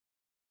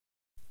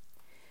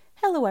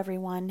Hello,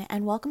 everyone,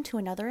 and welcome to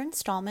another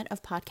installment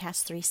of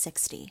Podcast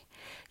 360,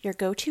 your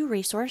go-to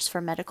resource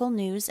for medical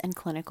news and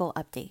clinical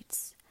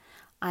updates.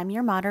 I'm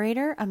your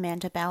moderator,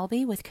 Amanda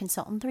Balby with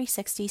Consultant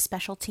 360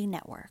 Specialty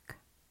Network.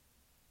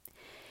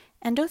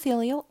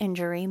 Endothelial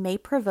injury may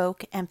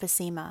provoke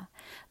emphysema,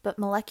 but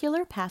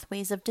molecular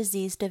pathways of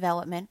disease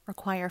development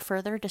require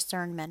further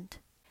discernment.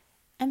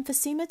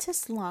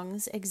 Emphysematous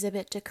lungs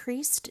exhibit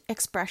decreased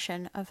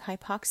expression of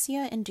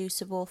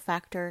hypoxia-inducible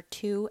factor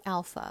II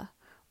alpha,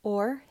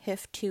 or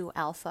HIF2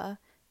 alpha,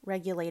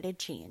 regulated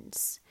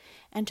genes,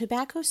 and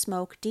tobacco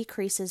smoke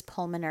decreases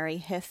pulmonary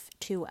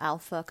HIF2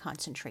 alpha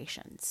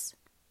concentrations.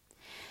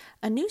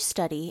 A new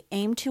study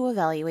aimed to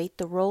evaluate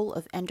the role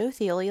of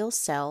endothelial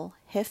cell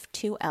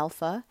HIF2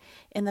 alpha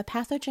in the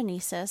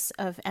pathogenesis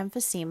of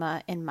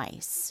emphysema in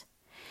mice.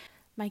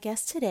 My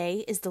guest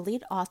today is the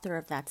lead author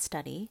of that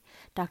study,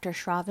 Dr.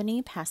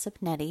 Shravani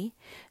Pasupneti,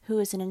 who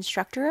is an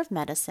instructor of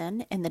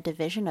medicine in the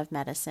Division of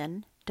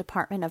Medicine,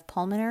 Department of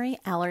Pulmonary,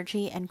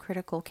 Allergy, and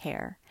Critical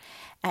Care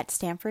at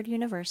Stanford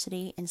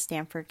University in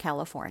Stanford,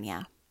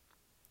 California.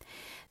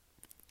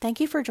 Thank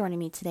you for joining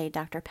me today,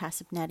 Dr.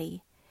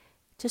 Pasupneti.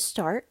 To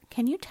start,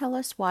 can you tell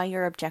us why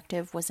your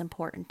objective was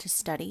important to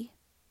study?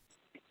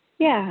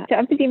 Yeah, so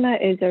emphysema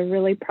is a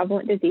really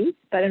prevalent disease,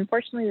 but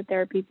unfortunately the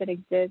therapies that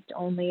exist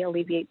only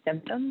alleviate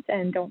symptoms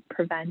and don't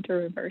prevent or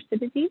reverse the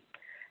disease.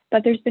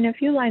 But there's been a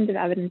few lines of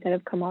evidence that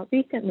have come out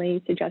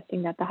recently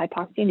suggesting that the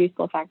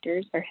hypoxia-inducible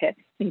factors, or HIFs,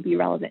 may be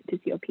relevant to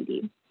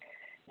COPD.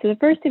 So the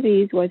first of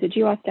these was a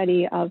GWAS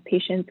study of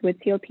patients with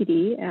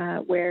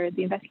COPD, where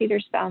the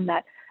investigators found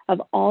that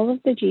of all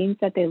of the genes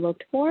that they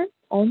looked for,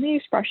 only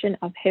expression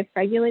of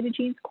HIF-regulated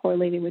genes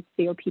correlated with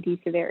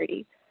COPD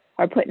severity.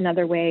 Or put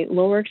another way,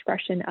 lower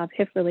expression of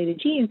HIF-related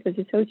genes was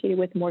associated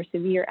with more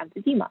severe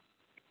emphysema.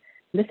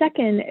 The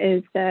second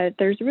is that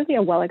there's really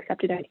a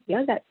well-accepted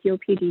idea that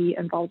COPD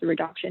involves a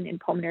reduction in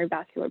pulmonary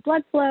vascular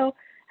blood flow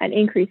and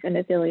increased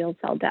endothelial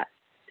cell death.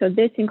 So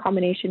this, in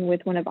combination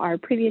with one of our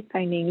previous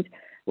findings,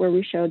 where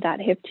we showed that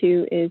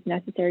HIF2 is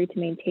necessary to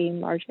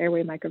maintain large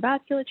airway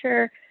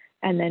microvasculature,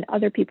 and then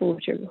other people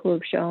who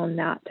have shown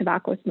that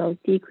tobacco smoke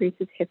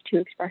decreases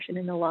HIF2 expression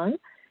in the lung,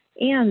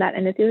 and that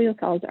endothelial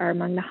cells are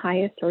among the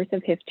highest source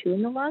of HIF2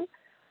 in the lung,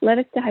 led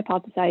us to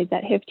hypothesize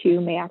that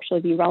HIF2 may actually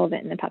be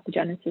relevant in the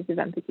pathogenesis of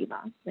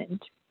emphysema.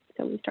 And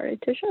so we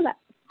started to show that.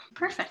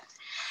 Perfect.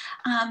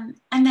 And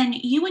then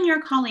you and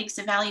your colleagues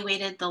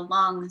evaluated the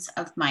lungs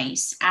of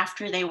mice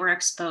after they were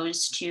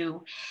exposed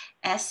to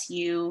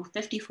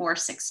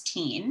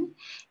SU5416,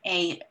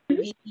 a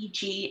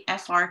VEGFR2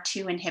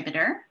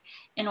 inhibitor,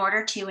 in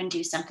order to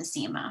induce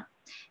emphysema.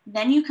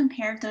 Then you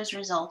compared those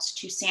results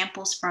to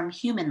samples from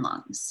human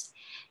lungs.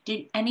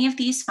 Did any of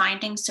these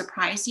findings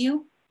surprise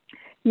you?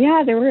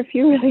 Yeah, there were a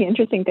few really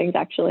interesting things,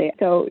 actually.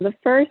 So the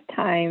first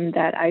time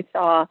that I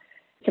saw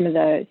some of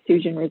the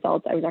Sugen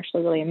results, I was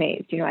actually really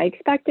amazed. I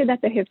expected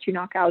that the HIF2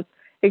 knockouts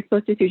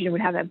exposed to Sugen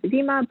would have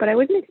emphysema, but I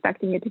wasn't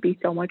expecting it to be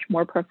so much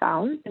more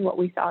profound than what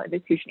we saw in the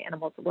Sugen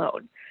animals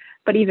alone.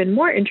 But even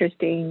more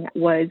interesting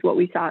was what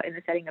we saw in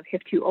the setting of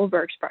HIF2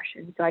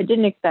 overexpression. So I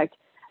didn't expect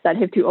that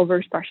HIF2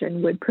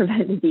 overexpression would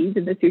prevent disease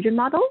in the Sugen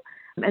model.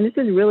 And this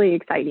is really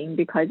exciting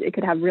because it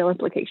could have real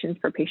implications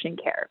for patient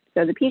care.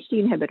 So the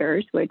PHD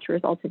inhibitors, which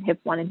results in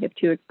HIF1 and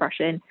HIF2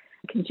 expression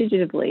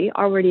constitutively,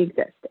 already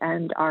exist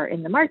and are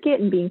in the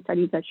market and being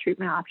studied as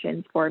treatment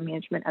options for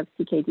management of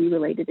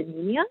CKD-related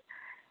anemia.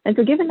 And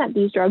so given that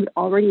these drugs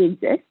already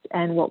exist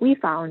and what we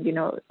found,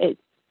 it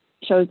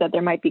shows that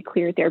there might be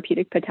clear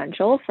therapeutic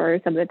potential for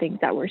some of the things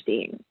that we're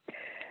seeing.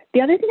 The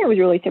other thing that was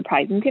really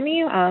surprising to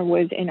me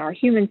was in our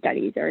human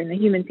studies or in the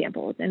human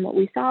samples. And what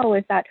we saw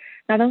was that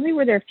not only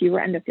were there fewer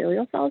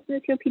endothelial cells in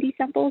the COPD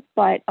samples,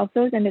 but of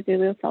those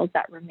endothelial cells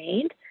that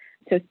remained,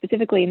 so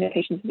specifically in the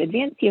patients with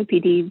advanced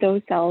COPD,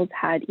 those cells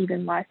had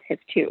even less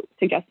HIF2,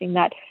 suggesting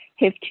that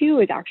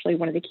HIF2 is actually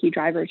one of the key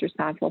drivers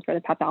responsible for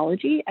the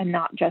pathology and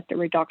not just a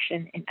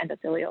reduction in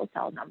endothelial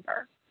cell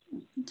number.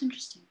 That's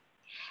interesting.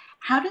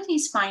 How do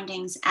these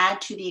findings add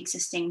to the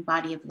existing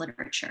body of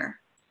literature?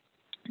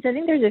 So I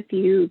think there's a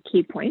few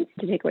key points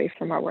to take away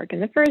from our work.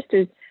 And the first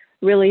is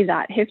really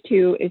that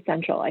HIF2 is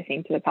central, I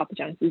think, to the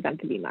pathogenesis of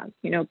emphysema.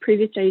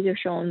 Previous studies have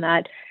shown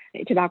that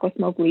tobacco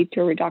smoke leads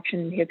to a reduction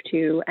in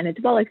HIF2, and it's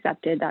well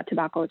accepted that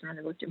tobacco is one of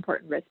the most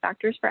important risk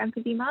factors for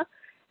emphysema.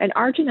 And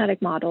our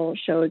genetic model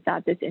shows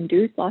that this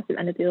induced loss of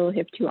endothelial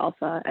HIF2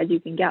 alpha, as you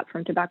can get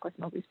from tobacco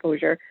smoke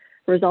exposure,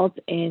 results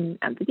in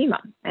emphysema.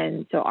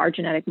 And so our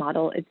genetic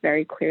model is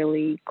very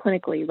clearly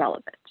clinically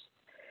relevant.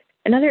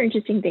 Another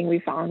interesting thing we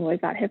found was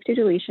that HIF2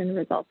 deletion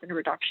results in a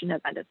reduction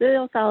of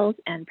endothelial cells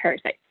and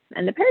parasites.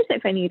 And the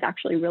parasite finding is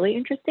actually really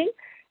interesting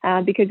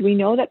because we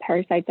know that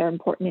parasites are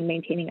important in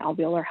maintaining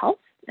alveolar health.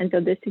 And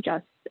so this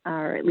suggests,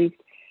 or at least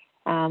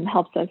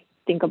helps us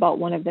think about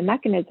one of the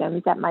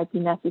mechanisms that might be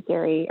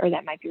necessary or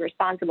that might be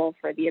responsible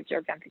for the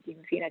observed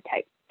emphysema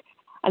phenotype.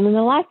 And then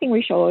the last thing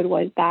we showed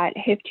was that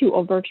HIF2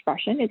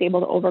 overexpression is able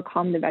to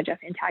overcome the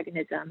VEGF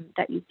antagonism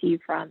that you see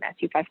from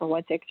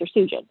SU5416 or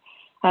Sugen,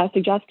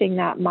 suggesting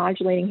that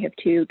modulating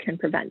HIF2 can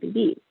prevent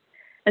disease.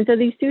 And so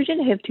these Sugen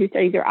HIF2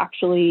 studies are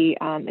actually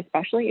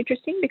especially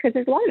interesting because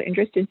there's a lot of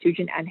interest in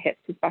Sugen and HIFs,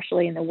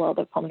 especially in the world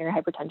of pulmonary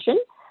hypertension.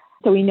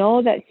 So we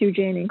know that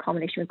Sugen in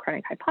combination with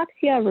chronic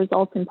hypoxia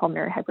results in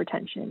pulmonary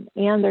hypertension.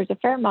 And there's a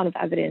fair amount of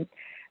evidence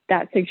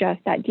that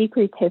suggests that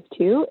decreased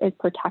HIF2 is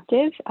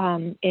protective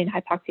in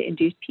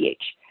hypoxia-induced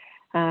pH.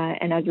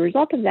 And as a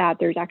result of that,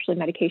 there's actually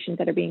medications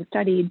that are being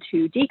studied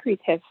to decrease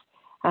HIF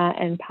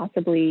and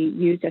possibly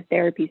used as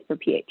therapies for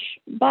pH.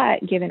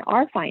 But given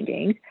our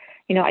findings,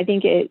 I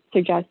think it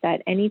suggests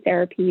that any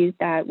therapies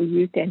that we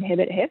use to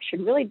inhibit HIF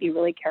should really be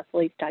really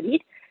carefully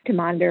studied to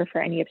monitor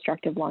for any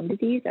obstructive lung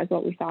disease, as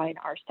what we saw in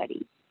our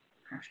study.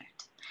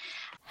 Perfect.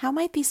 How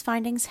might these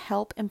findings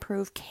help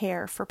improve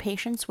care for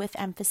patients with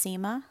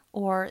emphysema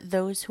or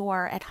those who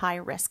are at high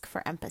risk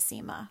for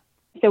emphysema?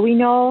 So we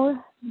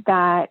know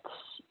that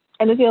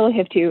endothelial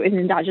HIF2 is an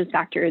endogenous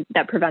factor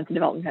that prevents the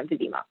development of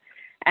emphysema.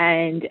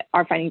 And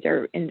our findings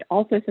are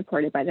also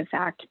supported by the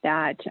fact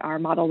that our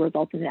model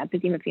results in an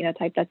emphysema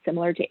phenotype that's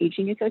similar to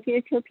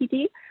aging-associated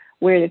COPD,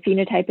 where the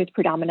phenotype is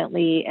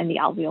predominantly in the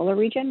alveolar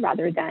region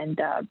rather than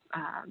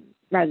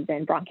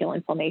bronchial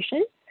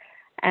inflammation.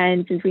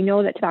 And since we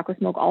know that tobacco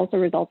smoke also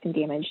results in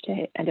damage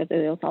to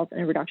endothelial cells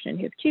and a reduction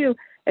in HIF2,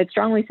 it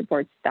strongly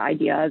supports the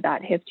idea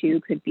that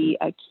HIF2 could be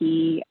a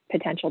key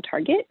potential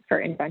target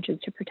for interventions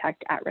to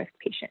protect at-risk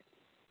patients.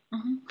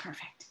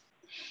 Perfect.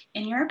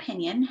 In your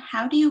opinion,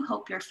 how do you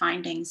hope your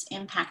findings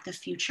impact the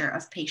future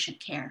of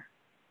patient care?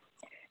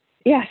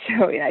 Yeah,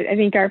 so I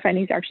think our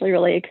findings are actually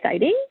really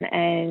exciting.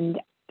 And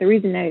the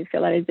reason I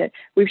feel that is that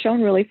we've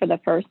shown really for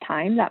the first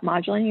time that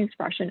modulating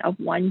expression of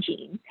one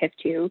gene,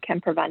 HIF2, can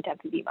prevent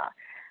emphysema.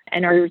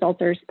 And our results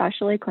are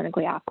especially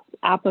clinically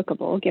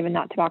applicable, given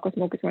that tobacco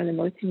smoke is one of the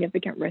most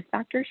significant risk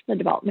factors for the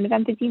development of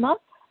emphysema.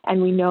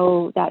 And we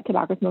know that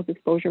tobacco smoke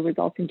exposure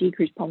results in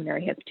decreased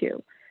pulmonary HIF2.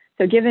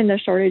 So given the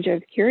shortage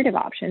of curative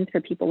options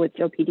for people with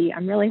COPD,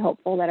 I'm really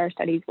hopeful that our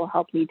studies will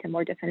help lead to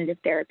more definitive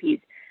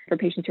therapies for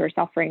patients who are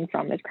suffering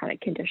from this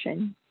chronic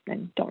condition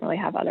and don't really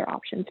have other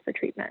options for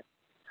treatment.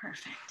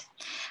 Perfect.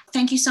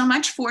 Thank you so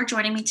much for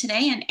joining me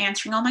today and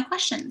answering all my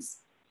questions.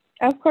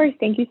 Of course.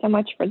 Thank you so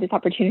much for this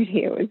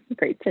opportunity. It was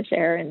great to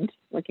share and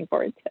looking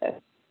forward to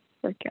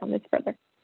working on this further.